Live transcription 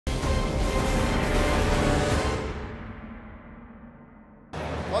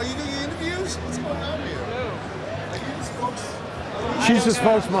Are you doing interviews? What's going on here? Are you the spokes? She's the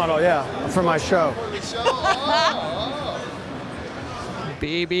spokesmodel, yeah, for my show. For the show? Oh.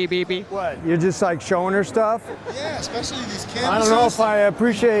 Beep, beep, beep, beep. What? You're just like showing her stuff? Yeah, especially these canvases. I don't know if I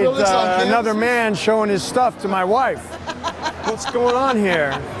appreciate another man showing his stuff to my wife. What's going on here?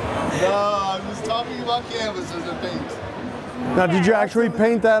 No, I'm just talking about canvases and things. Now, did you actually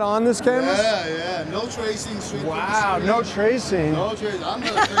paint that on this canvas? Yeah. No tracing. Wow, no tracing. No tracing. I'm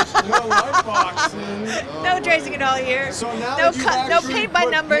not tracing. No light boxing. No tracing at all here. So now no paint by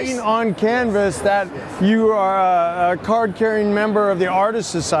numbers. Paint on canvas that you are a card-carrying member of the Artist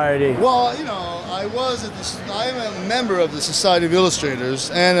Society. Well, you know, I'm a member of the Society of Illustrators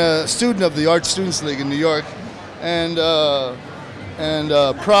and a student of the Art Students League in New York, and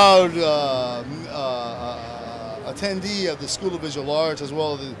proud attendee of the School of Visual Arts, as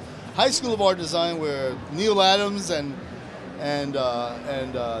well as the High School of Art Design, where Neil Adams and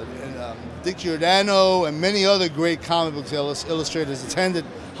Dick Giordano and many other great comic book illustrators attended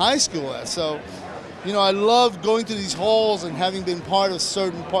high school at. So, you know, I love going to these halls and having been part of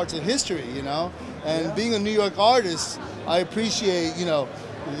certain parts of history, you know, and being a New York artist, I appreciate, you know,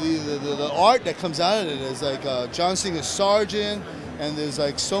 the art that comes out of it. There's like John Singer Sargent, and there's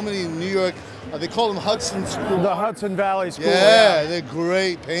like so many New York, they call them Hudson School. The Hudson Valley School. Yeah, they're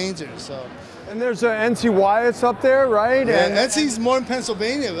great painters. So. And there's N.C. Wyatt's up there, right? Yeah, and N.C.'s more in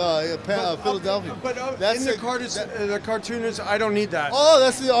Pennsylvania, Philadelphia. But that's in the cartoonist, I don't need that. Oh,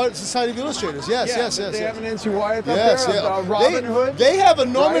 that's the Art Society of Illustrators. Yes. They have an N.C. Wyatt up yes, there. Yeah. Robin Hood. They have a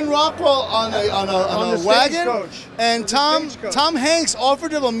Norman Rockwell on a wagon, stagecoach. and Tom Hanks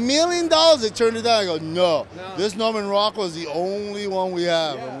offered them $1 million. They turned it down. I go, no. This Norman Rockwell is the only one we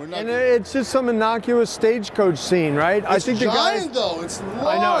have, and we're not. And it's just some innocuous stagecoach scene, right? It's giant, though. It's large.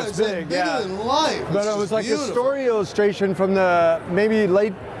 I know it's big. Like bigger than life. But it was like beautiful. a story illustration from the maybe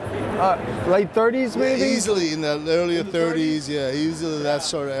late 30s, maybe? Yeah, easily in the earlier 30s, yeah, easily that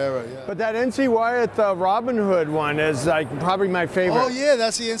sort of era, yeah. But that N.C. Wyatt Robin Hood one is like probably my favorite. Oh yeah,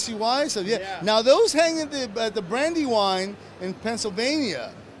 that's the N.C. Wyatt stuff, yeah. Now those hang at the Brandywine in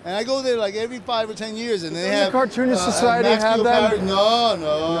Pennsylvania. And I go there like every 5 or 10 years, and they have the Cartoonist Society have that?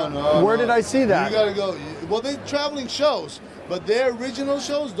 No. Where did I see that? You gotta go. Well, they're traveling shows, but their original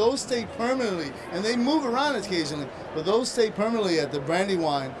shows, those stay permanently, and they move around occasionally, but those stay permanently at the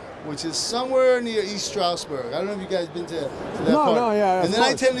Brandywine, which is somewhere near East Stroudsburg. I don't know if you guys been to that part. No, yeah. And then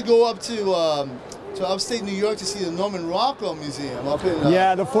I tend to go up to upstate New York to see the Norman Rockwell Museum up in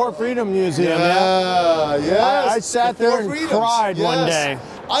the Fort Freedom Museum. Yes. I sat there and cried one day.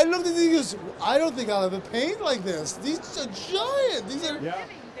 I looked at these. I don't think I'll ever paint like this. These are giant. These are.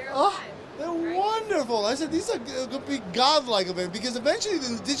 They're wonderful. I said these are going to be godlike event, because eventually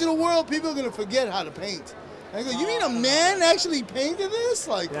in the digital world, people are going to forget how to paint. I go, you mean a man actually painted this?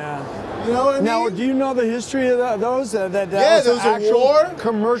 Like, you know what I mean? Now, do you know the history of those? That was there was an a war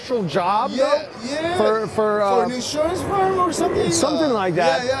commercial job. For an insurance firm or something. Something like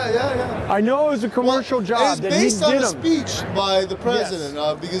that. Yeah. I know it was a commercial job. It's based on a speech by the president,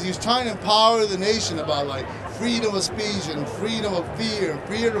 because he was trying to empower the nation about like freedom of speech and freedom of fear and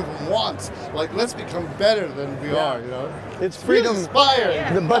freedom of wants. Like, let's become better than we are. You know, it's freedom.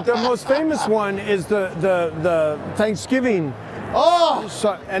 Inspired. But the most famous one is the Thanksgiving. Oh,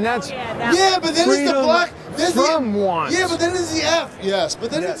 and that's but then there's the black. Want. Yeah, but then there's the but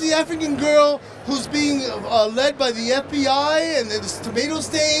then there's the African girl who's being led by the FBI, and there's tomato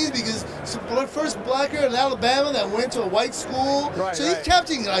stains because it's the first black girl in Alabama that went to a white school. So he's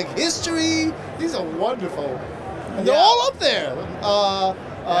capturing like history. These are wonderful, and they're all up there.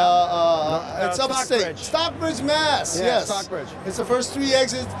 It's upstate. Stockbridge, Mass. Yes. Stockbridge. It's the first 3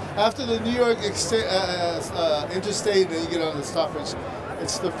 exits after the New York interstate, and then you get on the Stockbridge.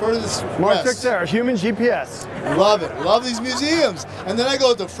 It's the furthest Mark west. Texeira, Human GPS. Love it. Love these museums. And then I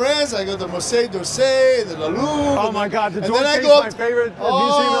go to France. I go to Musée d'Orsay, the Louvre. Oh my God, the d'Orsay is my favorite museum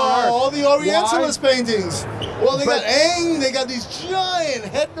on earth. All the Orientalist paintings. Well, they got Eng. They got these giant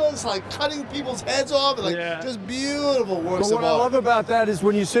headnotes, like cutting people's heads off, and like just beautiful works of art. But what I love about that is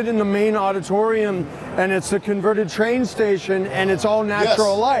when you sit in the main auditorium, and it's a converted train station, and it's all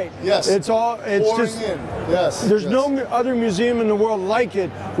natural light. Yes. It's pouring just in. Yes. There's no other museum in the world like it,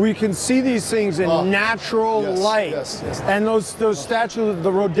 where you can see these things in natural light. Yes. And those statues,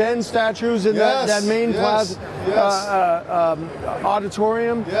 the Rodin statues in that main plaza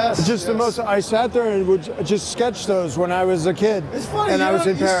auditorium. Just the most. I sat there and would just sketch those when I was a kid. It's funny. And I was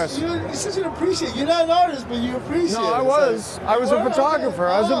in Paris. You're such an appreciator. You're not an artist, but you appreciate. No, I was. I was a photographer.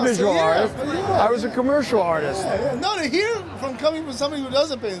 I was a visual artist. I was a commercial artist. No, to hear from coming from somebody who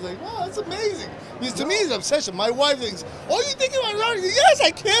doesn't paint. It's like, wow, that's amazing. Because to me, it's an obsession. My wife thinks, oh, you thinking about art? Yes, I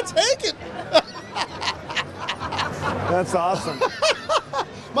can't take it. That's awesome.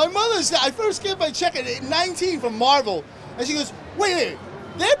 My mother said, I first get my check at 19 from Marvel, and she goes, wait,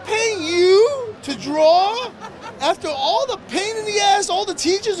 they're paying you to draw after all the pain in the ass, all the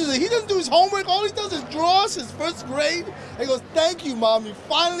teachers, he doesn't do his homework, all he does is draw since first grade. And he goes, thank you, Mom, you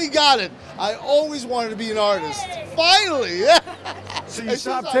finally got it. I always wanted to be an artist. Finally. So you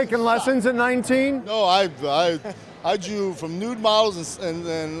stopped taking lessons at 19? No, I drew from nude models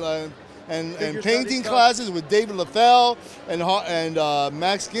and painting classes with David LaFell and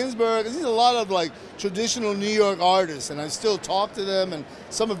Max Ginsberg. These are a lot of like traditional New York artists, and I still talk to them. And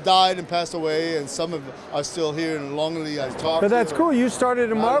some have died and passed away, and some are still here. And longly I talk. But that's cool. You started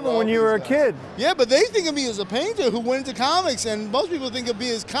in Marvel when you were a kid. Yeah, but they think of me as a painter who went into comics, and most people think of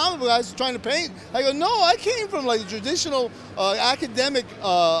me as comic book guys trying to paint. I go, no, I came from like a traditional academic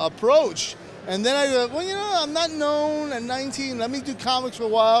approach. And then I go, well, you know, I'm not known at 19. Let me do comics for a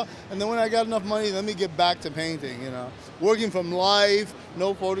while. And then when I got enough money, let me get back to painting, you know. Working from life,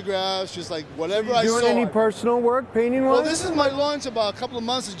 no photographs, just like whatever I saw. Doing any personal work, painting-wise? Well, this is my launch about a couple of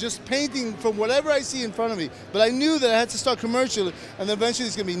months of just painting from whatever I see in front of me. But I knew that I had to start commercially, and then eventually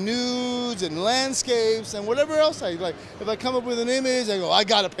it's going to be nudes and landscapes and whatever else I like. If I come up with an image, I go, I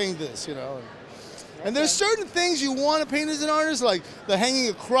got to paint this, you know. And there's certain things you want to paint as an artist, like the hanging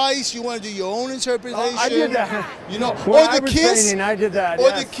of Christ. You want to do your own interpretation. Oh, I did that. You know, when or the kiss. Painting, I did that. Or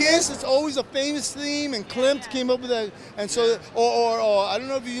the kiss. It's always a famous theme, and Klimt came up with that. And so, or I don't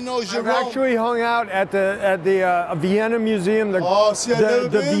know if you know Jerome. I've actually hung out at the Vienna Museum, the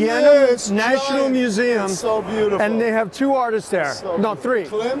Vienna National Museum. It's so beautiful. And they have two artists there. So no, three.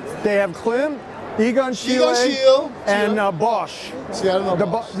 Klimt. They have Klimt, Egon Schiele, and Bosch. See, I don't know.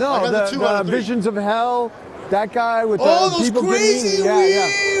 The Visions of Hell. That guy with those people crazy,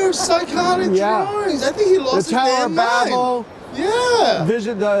 weird, psychotic drawings. I think he lost his damn mind. Yeah.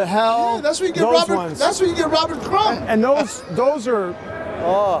 Vision, the Hell. Yeah, that's where you get Robert. Ones. That's where you get Robert Crumb. And those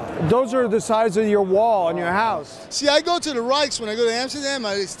are the size of your wall in your house. See, I go to the Rijks when I go to Amsterdam.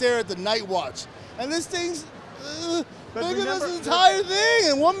 I stare at the Night Watch, and this thing's bigger than this entire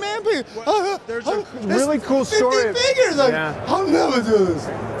thing, and one man painted. There's a really cool story. 50 figures. Like, I'll never do this.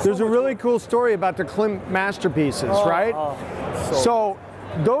 There's a really cool story about the Klimt masterpieces, right? So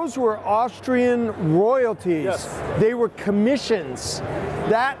those were Austrian royalties. Yes. They were commissions.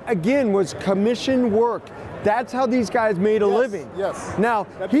 That again was commission work. That's how these guys made a living. Yes. Now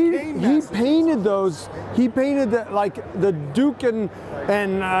he painted those. He painted the Duke and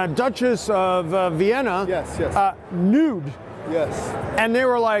Duchess of Vienna. Yes. Nude. Yes. And they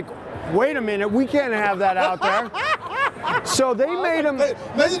were like, wait a minute, we can't have that out there. So they made him.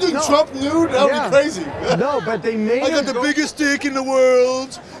 Imagine doing Trump nude. That would be crazy. No, but they made him. I got the biggest dick in the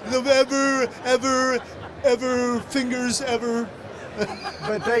world. The ever fingers ever.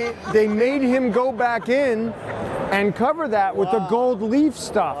 But they made him go back in and cover that with the gold leaf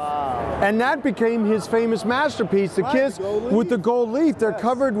stuff. And that became his famous masterpiece, the kiss with the gold leaf. They're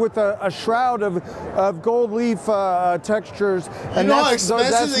covered with a shroud of gold leaf textures. And you know how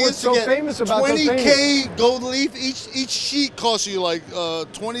expensive it is so to get famous about 20K gold leaf? Each sheet costs you like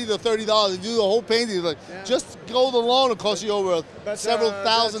 $20 to $30. You do the whole painting, like just gold alone will cost you over several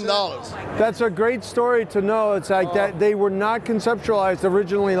 $1,000s. That's a great story to know. It's like that they were not conceptualized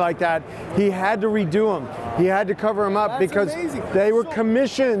originally like that. He had to redo them. He had to cover them up because they were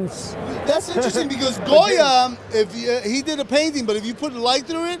commissions. That's interesting because Goya, he did a painting, but if you put a light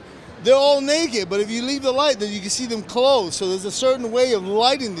through it, they're all naked. But if you leave the light, then you can see them clothed. So there's a certain way of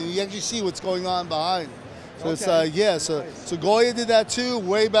lighting them. You actually see what's going on behind. So it's so Goya did that too,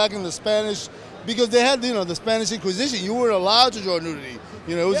 way back in the Spanish, because they had the Spanish Inquisition. You weren't allowed to draw nudity.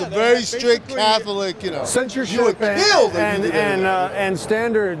 It was a very strict Catholic, censorship and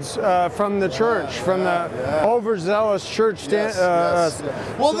standards from the church, from the overzealous church.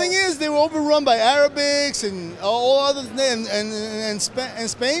 Well, the thing is, they were overrun by Arabics and all others, and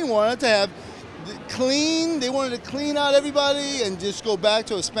Spain wanted to have clean. They wanted to clean out everybody and just go back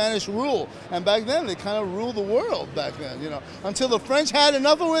to a Spanish rule. And back then, they kind of ruled the world back then, until the French had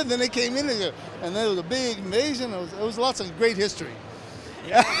enough of it. Then they came in there, and there was a big invasion. It was lots of great history.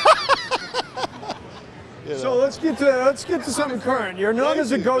 Yeah. So let's get to something current. You're known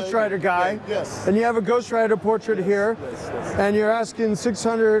as a Ghost Rider guy. Yes. And you have a Ghost Rider portrait here. Yes. And you're asking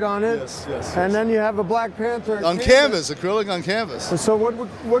 $600 on it. Yes. And then you have a Black Panther on canvas, acrylic on canvas. So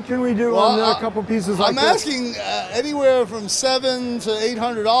what can we do on a couple pieces like this? I'm asking anywhere from $700 to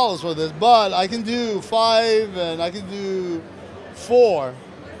 $800 for this, but I can do $5 and I can do $4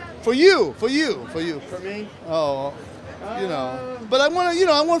 for you. For me? Oh. you know. But I want to, you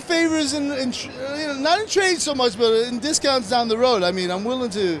know, I want favors and you know, not in trade so much, but in discounts down the road. I mean, I'm willing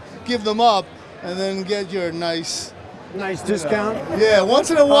to give them up and then get your nice discount. Yeah, once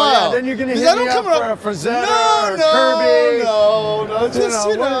in a while. Yeah, then you're gonna hit me up for a Frazetta or Kirby. No, just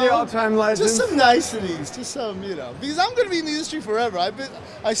you know, one of the all-time legends. Just some niceties, just some, you know, because I'm gonna be in the industry forever.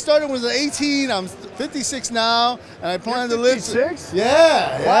 I started when I was 18. I'm 56 now, and I plan to live. 56?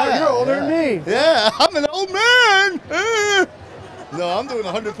 Yeah. Wow, you're older than me. Yeah, I'm an old man. No, I'm doing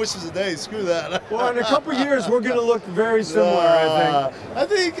 100 pushes a day. Screw that. Well, in a couple years, we're gonna look very similar. I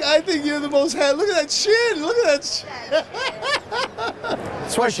think you're the most. Look at that chin. Look at that chin.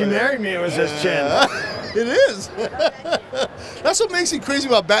 That's why she married me. It was this chin. It is. That's what makes it crazy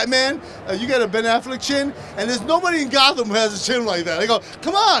about Batman. You got a Ben Affleck chin, and there's nobody in Gotham who has a chin like that. They go,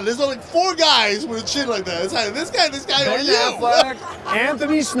 come on, there's only 4 guys with a chin like that. It's like, this guy, Ben or you. Affleck,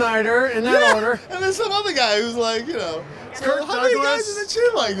 Anthony Snyder, in that order. And there's some other guy who's like, you know, Kirk how many guys with a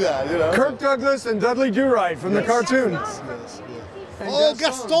chin like that? You know? Kirk Douglas and Dudley Do-Right from the cartoon. Oh,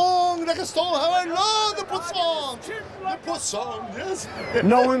 Gaston, how I love the poisson. The poisson, yes.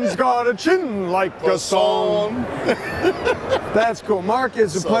 No one's got a chin like Gaston. That's cool. Mark,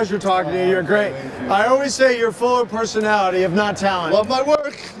 it's a pleasure talking to you. You're great. I always say you're full of personality, if not talent. Love my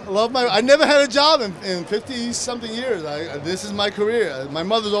work. I never had a job in 50-something years. This is my career. My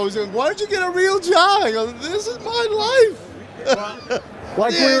mother's always going, why don't you get a real job? I go, this is my life.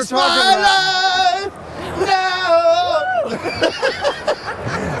 Like we were talking about. Life now.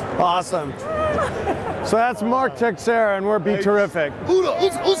 Awesome. So that's Mark Texeira, and we're Be Terrific.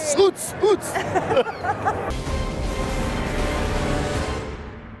 Hoots.